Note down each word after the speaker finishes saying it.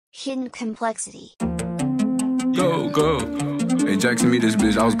Hidden complexity. Go. Hey, Jackson, meet this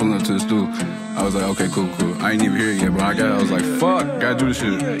bitch. I was pulling up to the stool. I was like, okay, cool. I ain't even here yet, but I was like, fuck, gotta do this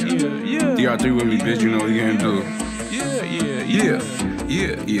shit. Yeah. DR3 with me, bitch, you know what you can do.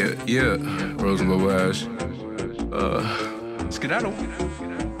 Yeah. Rose and bubble hash. Skedaddle.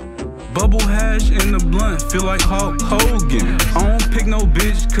 Bubble hash in the blunt, feel like Hulk Hogan. I don't pick no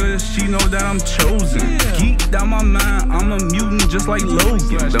bitch, cause she know that I'm chosen. Geeked out my mind, I'm a mutant just like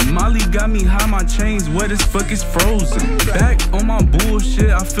Logan. The Molly got me high, my chains wet as fuck, it's frozen. Back on my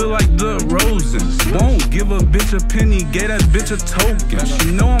bullshit, I feel like the Rosen. Won't give a bitch a penny, gave that bitch a token.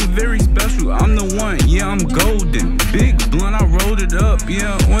 She know I'm very special, I'm the one, yeah, I'm golden. Big blunt, I rolled it up,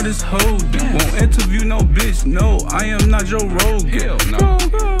 yeah, what is holding? Won't interview no bitch, no, I am not Joe Rogan.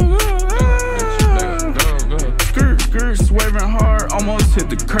 Skirt, swerving hard, almost hit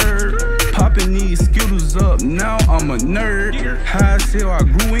the curb. Popping these skittles up, now I'm a nerd. High sail, I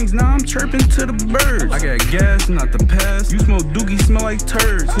grew wings, now I'm chirping to the birds. I got gas, not the past. You smoke dookie, smell like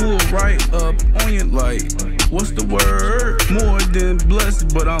turds. Pull right up on you like, what's the word? More than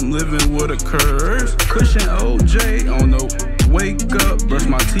blessed, but I'm living with a curse. Cushion OJ on the wake up, brush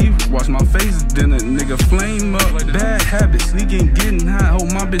my teeth, wash my face, then a nigga flame up. Bad habits, sneaking, getting high,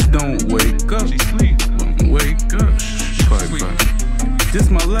 hope my bitch don't wake up. She sleep. Wake up. This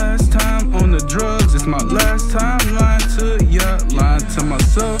my last time on the drugs. This my last time lying to ya. Lying to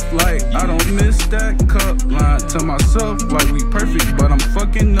myself like I don't miss that cup. Lying to myself like we perfect, but I'm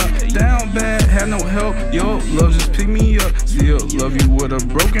fucking up. Down bad, had no help. Yo, love just pick me up. Still love you with a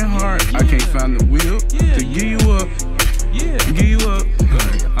broken heart. I can't find the wheel to give you up. Give you up.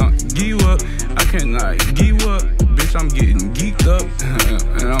 Give you up. I cannot give you up. Bitch, I'm getting geeked up.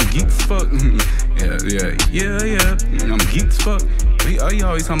 And I'm geeked as fuck. Yeah. I'm geeked as fuck. You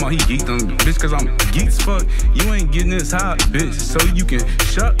always talking about he geeked on bitch, cause I'm geeked as fuck. You ain't getting this hot, bitch, so you can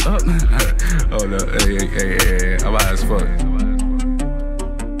shut up. Oh no, hey, I'm high as fuck.